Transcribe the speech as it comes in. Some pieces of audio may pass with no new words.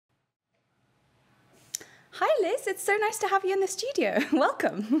Hi, Liz. It's so nice to have you in the studio.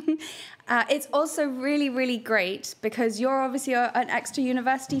 Welcome. It's also really, really great because you're obviously an Exeter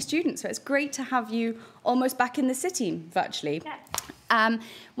University student, so it's great to have you almost back in the city virtually. Yeah.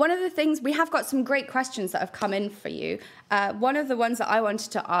 One of the things, we have got some great questions that have come in for you. One of the ones that I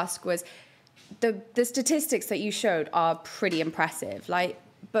wanted to ask was, the statistics that you showed are pretty impressive.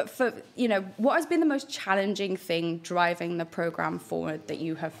 But for, what has been the most challenging thing driving the program forward that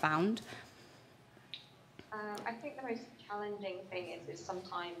you have found? I think the most challenging thing is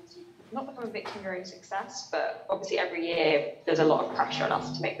sometimes you not become a victim of your own success, but obviously every year there's a lot of pressure on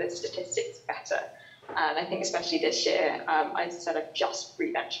us to make the statistics better. And I think especially this year, I said I've just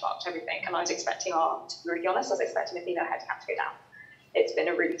re-benchmarked everything, and I was expecting to be really honest, I was expecting the female headcount to go down. It's been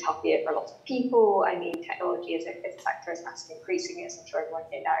a really tough year for a lot of people. I mean, technology as a sector is massively increasing, as I'm sure everyone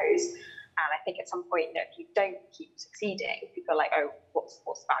here knows. And I think at some point, if you don't keep succeeding, people are like, oh, what's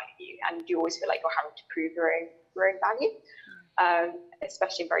the value? And you always feel like you're having to prove your own value,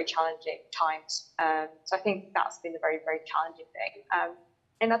 especially in very challenging times. So I think that's been a very, very challenging thing.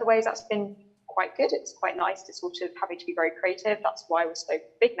 In other ways, that's been quite good. It's quite nice to sort of having to be very creative. That's why we're so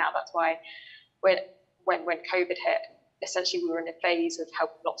big now. That's why when COVID hit, essentially we were in a phase of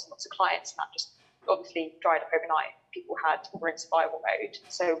helping lots and lots of clients, and that just obviously dried up overnight. People were in survival mode.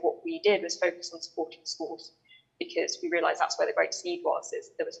 So what we did was focus on supporting schools, because we realised that's where the great need was.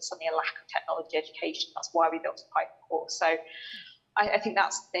 There was suddenly a lack of technology education. That's why we built a Python course. So I think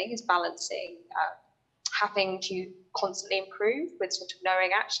that's the thing, is balancing having to constantly improve with sort of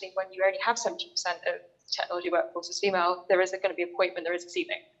knowing actually when you only have 70% of the technology workforce is female, there is going to be a point when there is a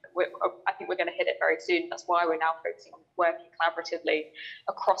ceiling. I think we're going to hit it very soon. That's why we're now focusing on working collaboratively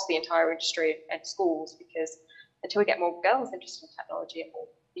across the entire industry and schools, because until we get more girls interested in technology and more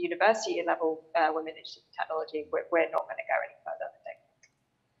university level women interested in technology, we're not going to go any further, I think.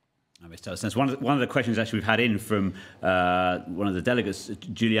 That makes total sense. One of the questions actually we've had in from one of the delegates,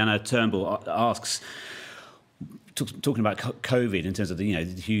 Juliana Turnbull, asks, talking about COVID in terms of the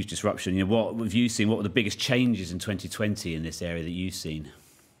huge disruption. What have you seen? What were the biggest changes in 2020 in this area that you've seen?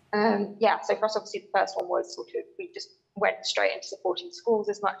 So for us, obviously, the first one was we just went straight into supporting schools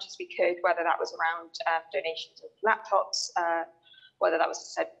as much as we could, whether that was around donations of laptops, whether that was,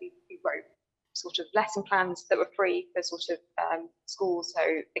 as I said, we wrote sort of lesson plans that were free for schools. So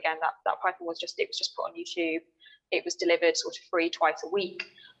again, that Python was just put on YouTube. It was delivered sort of free twice a week.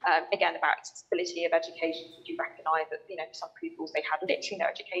 Again, about accessibility of education. You recognise that some pupils, they had literally no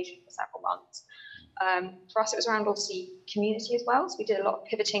education for several months. For us, it was around obviously community as well. So we did a lot of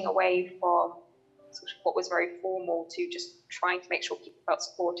pivoting away from sort of what was very formal to just trying to make sure people felt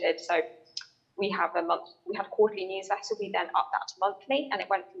supported. So we had a quarterly newsletter. We then upped that to monthly, and it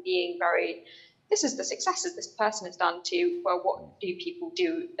went from being this is the successes this person has done to, well, what do people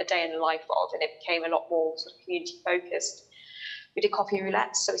do a day in the life of? And it became a lot more sort of community focused. We did coffee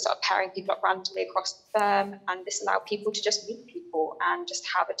roulettes, so we started pairing people up randomly across the firm, and this allowed people to just meet people and just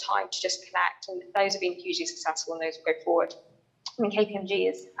have a time to just connect, and those have been hugely successful, and those will go forward. I mean,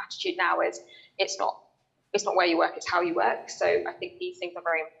 KPMG's attitude now is it's not where you work, it's how you work. So I think these things are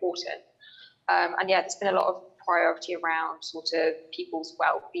very important. And yeah, there's been a lot of priority around sort of people's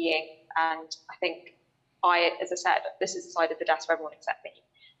well-being, and I think as I said, this is the side of the desk for everyone except me.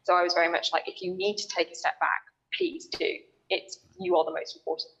 So I was very much like, if you need to take a step back, please do. You are the most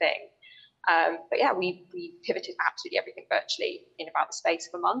important thing. But yeah, we pivoted absolutely everything virtually in about the space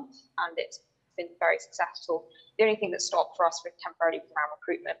of a month, and it's been very successful. The only thing that stopped for us for temporarily was around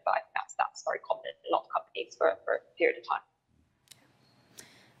recruitment, but I think that's very common in a lot of companies for a period of time.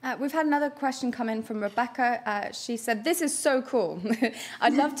 We've had another question come in from Rebecca. She said, this is so cool.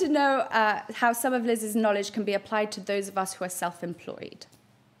 I'd love to know how some of Liz's knowledge can be applied to those of us who are self-employed.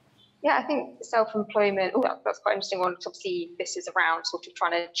 Yeah, I think self-employment, that's quite an interesting one. Obviously, this is around sort of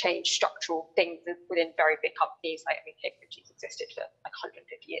trying to change structural things within very big companies. Like, I mean, KPMG's existed for like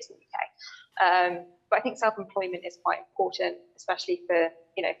 150 years in the UK. But I think self-employment is quite important, especially for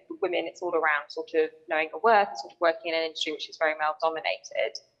women. It's all around sort of knowing your worth, sort of working in an industry which is very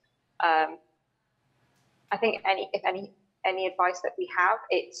male-dominated. I think any advice that we have,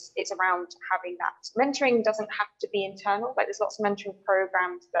 it's around having that mentoring. Doesn't have to be internal, but there's lots of mentoring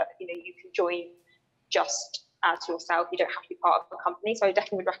programs that you can join just as yourself. You don't have to be part of a company. So I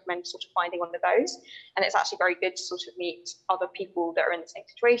definitely would recommend sort of finding one of those. And it's actually very good to sort of meet other people that are in the same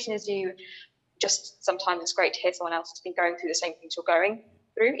situation as you. Just sometimes it's great to hear someone else has been going through the same things you're going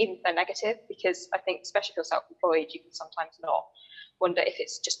through, even if they're negative, because I think especially if you're self-employed, you can sometimes not wonder if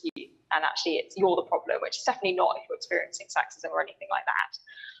it's just you and actually you're the problem, which is definitely not if you're experiencing sexism or anything like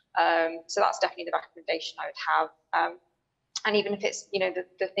that. So that's definitely the recommendation I would have. And even if it's,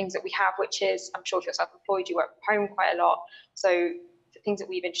 the things that we have, which is, I'm sure if you're self-employed, you work from home quite a lot. So the things that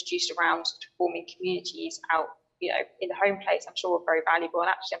we've introduced around sort of forming communities out, in the home place, I'm sure are very valuable. And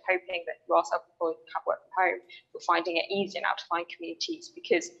actually, I'm hoping that you are self-employed and have work from home, you're finding it easier now to find communities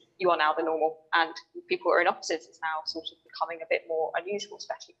because you are now the normal, and people who are in offices is now sort of becoming a bit more unusual,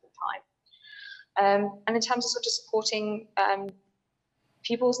 especially for the time. And in terms of sort of supporting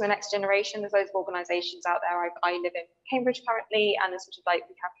pupils in the next generation, there's loads of organisations out there. I live in Cambridge currently, and there's sort of like,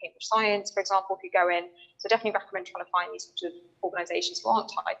 we have Cambridge Science, for example, if you go in. So definitely recommend trying to find these sort of organisations who aren't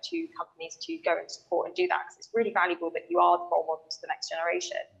tied to companies to go and support and do that, because it's really valuable that you are the role models for the next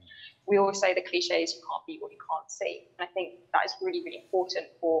generation. We always say the cliche is you can't be what you can't see. And I think that is really, really important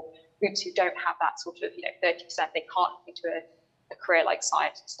for groups who don't have that sort of, 30%, they can't look into a career like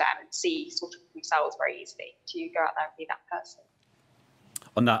science and STEM and see sort of themselves very easily to go out there and be that person.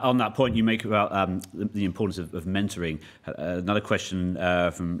 On that point you make about the importance of mentoring, another question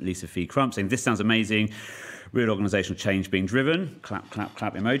from Lisa Fee Crump saying, this sounds amazing, real organisational change being driven, clap, clap,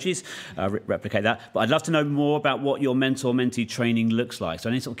 clap emojis, replicate that. But I'd love to know more about what your mentor-mentee training looks like. So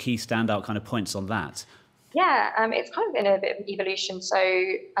any sort of key standout kind of points on that? Yeah, it's kind of been a bit of an evolution. So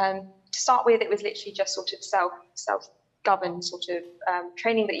to start with, it was literally just sort of self-governed sort of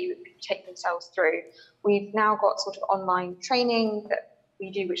training that you take themselves through. We've now got sort of online training that we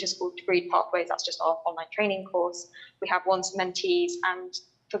do, which is called Degree Pathways. That's just our online training course. We have ones for mentees, and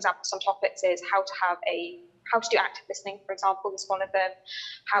for example, some topics is how to do active listening, for example, is one of them.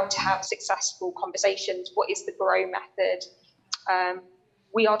 How to have successful conversations. What is the GROW method?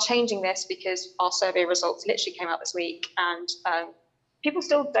 We are changing this because our survey results literally came out this week, and people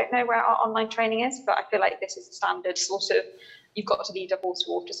still don't know where our online training is, but I feel like this is the standard sort of, you've got to lead a horse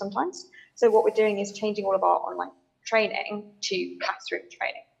to water sometimes. So what we're doing is changing all of our online training to classroom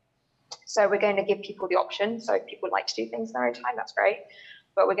training. So we're going to give people the option. So if people like to do things in their own time, that's great.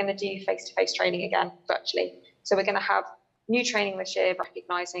 But we're going to do face-to-face training again, virtually. So we're going to have new training this year,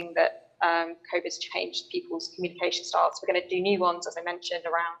 recognising that COVID's changed people's communication styles. We're going to do new ones, as I mentioned,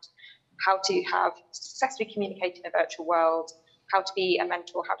 around how to have successfully communicate in a virtual world, how to be a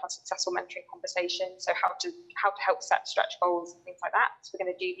mentor, how to have successful mentoring conversations, so how to help set stretch goals and things like that. So we're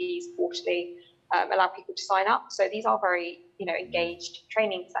going to do these quarterly. Allow people to sign up. So these are very, engaged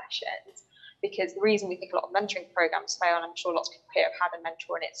training sessions, because the reason we think a lot of mentoring programs fail, and I'm sure lots of people here have had a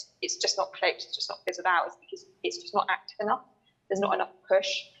mentor and it's just not clicked, it's just not fizzled out, is because it's just not active enough. There's not enough push.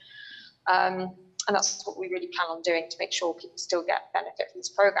 And that's what we really plan on doing to make sure people still get benefit from this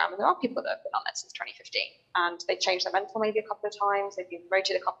program. And there are people that have been on it since 2015, and they've changed their mentor maybe a couple of times, they've been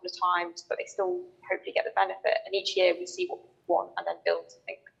promoted a couple of times, but they still hopefully get the benefit. And each year we see what people want and then build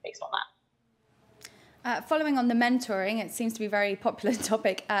something based on that. Following on the mentoring, it seems to be a very popular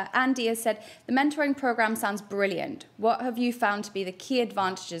topic. Andy has said, the mentoring program sounds brilliant. What have you found to be the key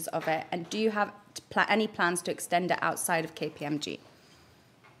advantages of it? And do you have any plans to extend it outside of KPMG?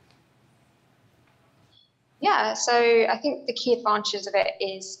 Yeah, so I think the key advantages of it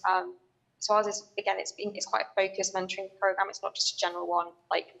is, so ours is, again, it's quite a focused mentoring program. It's not just a general one,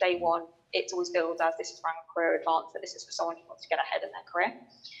 like day one, it's always billed as this is around career advance, that this is for someone who wants to get ahead in their career.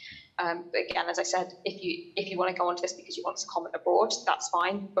 But again, as I said, if you want to go onto this because you want to comment abroad, that's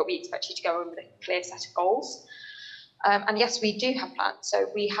fine, but we expect you to go in with a clear set of goals. And yes, we do have plans. So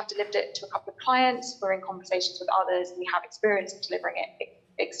we have delivered it to a couple of clients, we're in conversations with others, and we have experience of delivering it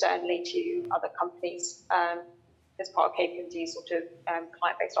externally to other companies as part of KPMG's sort of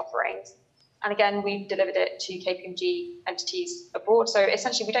client-based offerings. And again, we've delivered it to KPMG entities abroad. So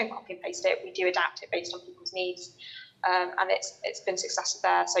essentially, we don't copy and paste it, we do adapt it based on people's needs. And it's been successful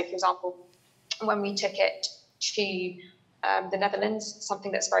there. So, for example, when we took it to the Netherlands,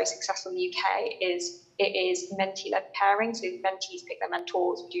 something that's very successful in the UK is mentee-led pairing. So mentees pick their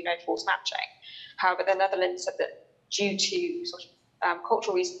mentors, we do no force matching. However, the Netherlands said that due to sort of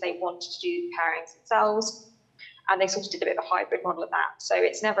cultural reasons, they wanted to do pairings themselves, and they sort of did a bit of a hybrid model of that. So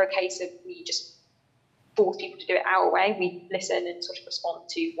it's never a case of we just force people to do it our way. We listen and sort of respond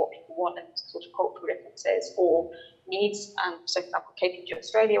to what people want and sort of cultural differences or needs. And so, for example, KPMG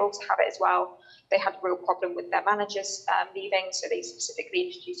Australia also have it as well. They had a real problem with their managers leaving, so they specifically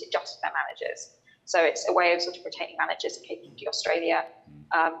introduced it just for their managers. So it's a way of sort of retaining managers at KPMG Australia,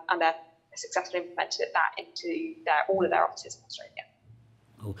 and they're successfully implemented that into all of their offices in Australia.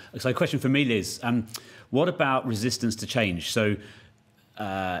 Cool. So a question for me, Liz. What about resistance to change? So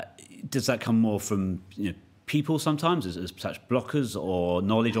does that come more from people sometimes as such blockers, or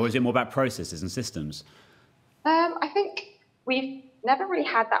knowledge, or is it more about processes and systems? I think we've never really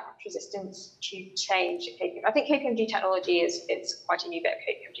had that much resistance to change at KPMG. I think KPMG technology is quite a new bit of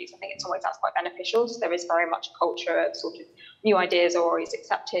KPMG, so I think in some ways that's quite beneficial. So there is very much a culture of sort of new ideas are always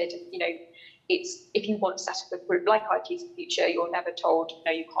accepted. You know, it's if you want to set up a group like IT's Future, you're never told,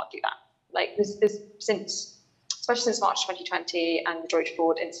 no, you can't do that. Like there's especially since March 2020 and the George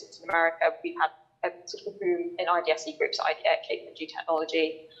Floyd incident in America, we've had a sort of boom in IDSE groups at KPMG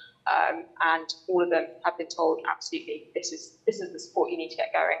technology. And all of them have been told, absolutely, this is the support you need to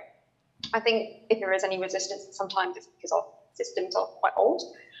get going. I think if there is any resistance, sometimes it's because our systems are quite old,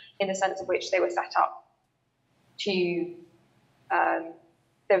 in the sense of which they were set up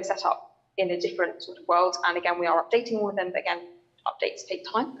in a different sort of world. And again, we are updating all of them, but again, updates take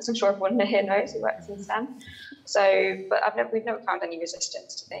time, as I'm sure everyone here knows who works in STEM. So, but we've never found any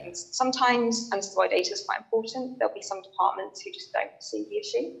resistance to things. Sometimes, and this is why data is quite important, there'll be some departments who just don't see the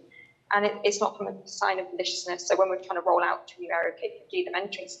issue. And it's not from a sign of maliciousness. So when we're trying to roll out to a new area of KPMG, the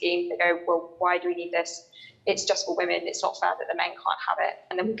mentoring scheme, they go, well, why do we need this? It's just for women. It's not fair that the men can't have it.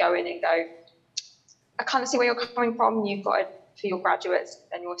 And then we go in and go, I kind of see where you're coming from. You've got for your graduates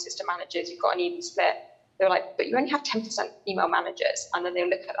and your assistant managers, you've got an even split. They're like, but you only have 10% female managers. And then they'll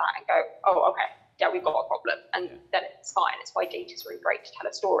look at that and go, oh, okay, yeah, we've got a problem. And then it's fine. It's why data is really great to tell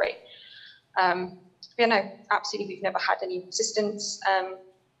a story. Yeah, no, absolutely. We've never had any resistance.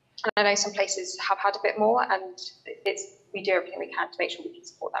 And I know some places have had a bit more, and we do everything we can to make sure we can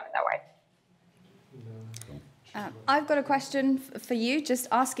support them in their way. I've got a question for you, just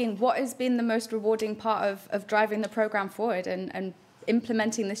asking what has been the most rewarding part of driving the programme forward and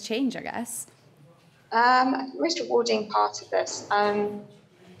implementing this change, I guess? Most rewarding part of this,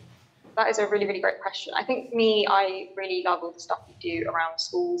 that is a really, really great question. I think for me, I really love all the stuff we do around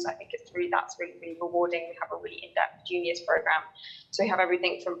schools. I think that's really, really rewarding. We have a really in-depth juniors program. So we have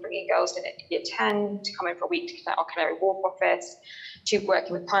everything from bringing girls in at year 10 to come in for a week to connect our Canary Wharf office, to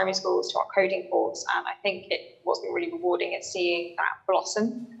working with primary schools, to our coding course. And I think what's been really rewarding is seeing that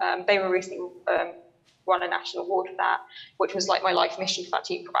blossom. They were recently won a national award for that, which was like my life mission for that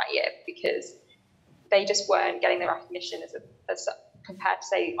team for about a year, because they just weren't getting the recognition as compared to,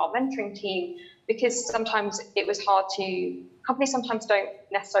 say, our mentoring team, because sometimes it was hard companies sometimes don't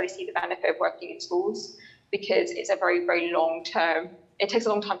necessarily see the benefit of working in schools, because it's a very, very long term. It takes a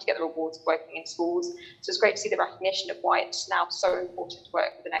long time to get the rewards of working in schools. So it's great to see the recognition of why it's now so important to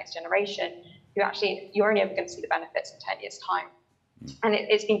work with the next generation, who actually, you're only ever going to see the benefits in 10 years' time. And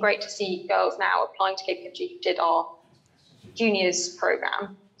it's been great to see girls now applying to KPMG who did our juniors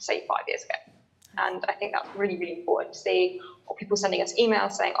program, say, 5 years ago. And I think that's really, really important to see, or people sending us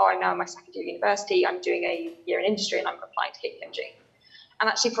emails saying, oh, I'm now in my second year of university, I'm doing a year in industry and I'm applying to KPMG. And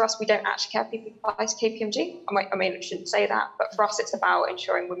actually for us, we don't actually care if people apply to KPMG. I mean, I shouldn't say that, but for us, it's about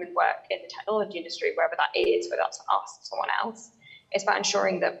ensuring women work in the technology industry, wherever that is, whether that's us or someone else. It's about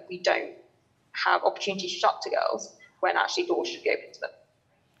ensuring that we don't have opportunities shut to girls when actually doors should be open to them.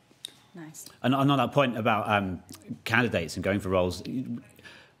 Nice. And on that point about candidates and going for roles,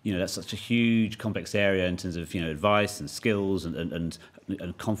 you know, that's such a huge, complex area in terms of, you know, advice and skills and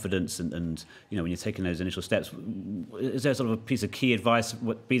confidence and, you know, when you're taking those initial steps, is there sort of a piece of key advice,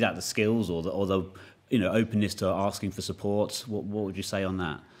 be that the skills or the you know, openness to asking for support? What would you say on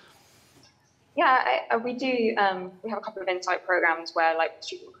that? Yeah, we do. We have a couple of insight programs where, like,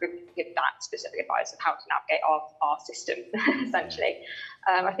 student recruitment give that specific advice on how to navigate our system, essentially.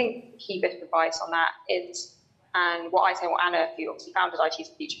 I think the key bit of advice on that is, and what I say, what Anna, who obviously founded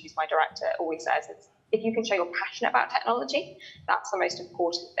IT's Future, who's my director, always says is, if you can show you're passionate about technology, that's the most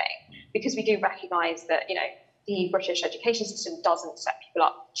important thing. Because we do recognise that, you know, the British education system doesn't set people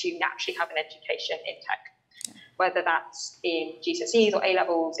up to naturally have an education in tech. Whether that's in GCSEs or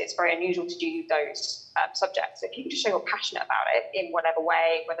A-levels, it's very unusual to do those subjects. So if you can just show you're passionate about it in whatever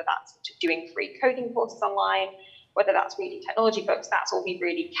way, whether that's doing free coding courses online, whether that's reading technology books, that's all we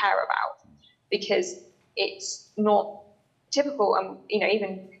really care about. Because it's not typical, and you know,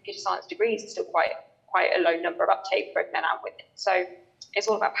 even computer science degrees are still quite a low number of uptake for both men and women. So it's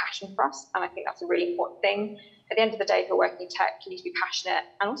all about passion for us, and I think that's a really important thing. At the end of the day, if you're working in tech, you need to be passionate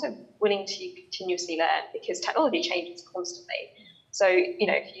and also willing to continuously learn, because technology changes constantly. So, you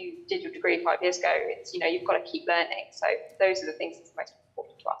know, if you did your degree 5 years ago, it's, you know, you've got to keep learning. So those are the things that's most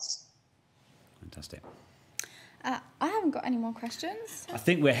important to us. Fantastic. I haven't got any more questions. I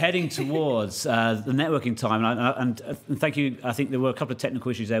think we're heading towards the networking time, and thank you. I think there were a couple of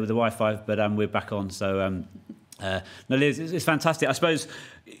technical issues there with the Wi-Fi, but we're back on. So, no, Liz, it's fantastic. I suppose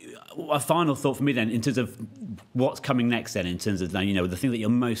a final thought for me then, in terms of what's coming next, then, in terms of, you know, the thing that you're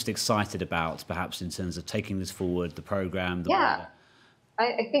most excited about, perhaps in terms of taking this forward, the programme.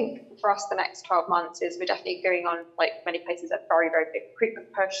 I think for us, the next 12 months is we're definitely going on, like many places, a very, very big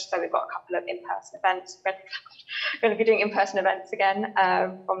recruitment push. So we've got a couple of in-person events. We're going to be doing in-person events again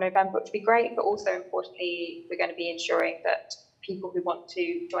from November, which would be great. But also importantly, we're going to be ensuring that people who want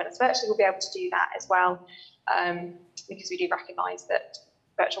to join us virtually will be able to do that as well, because we do recognise that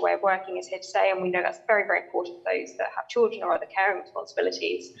virtual way of working is here to stay, and we know that's very, very important for those that have children or other caring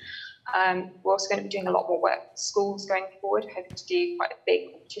responsibilities. We're also going to be doing a lot more work with schools going forward, hoping to do quite a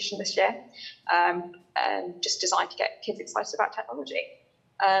big competition this year, and just designed to get kids excited about technology.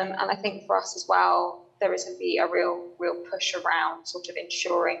 And I think for us as well, there is going to be a real push around sort of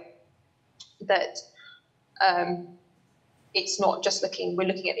ensuring that it's not just we're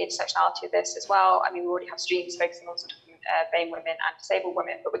looking at the intersectionality of this as well. I mean, we already have streams focusing on sort of BAME women and disabled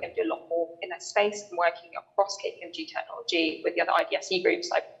women, but we're going to do a lot more in that space and working across KPMG technology with the other IDSE groups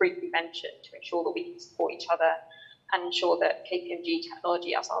I've briefly mentioned to ensure that we can support each other and ensure that KPMG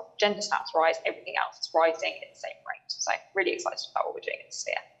technology, as our gender stats rise, everything else is rising at the same rate. So really excited about what we're doing this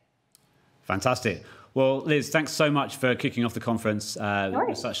year. Fantastic. Well, Liz, thanks so much for kicking off the conference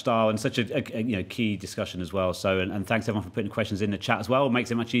with such style and such a key discussion as well. So, and thanks everyone for putting questions in the chat as well. It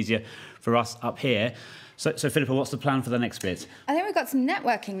makes it much easier for us up here. So Philippa, what's the plan for the next bit? I think we've got some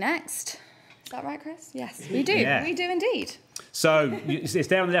networking next. Is that right, Chris? Yes, we do. Yeah. We do indeed. So it's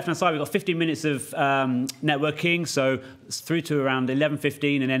there on the left-hand side. We've got 15 minutes of networking, so through to around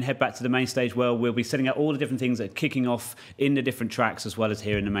 11:15, and then head back to the main stage where we'll be setting out all the different things that are kicking off in the different tracks as well as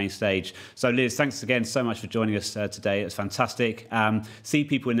here in the main stage. So Liz, thanks again so much for joining us today. It's fantastic. See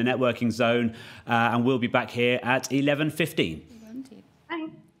people in the networking zone, and we'll be back here at 11:15. Bye.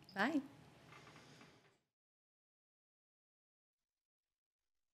 Bye.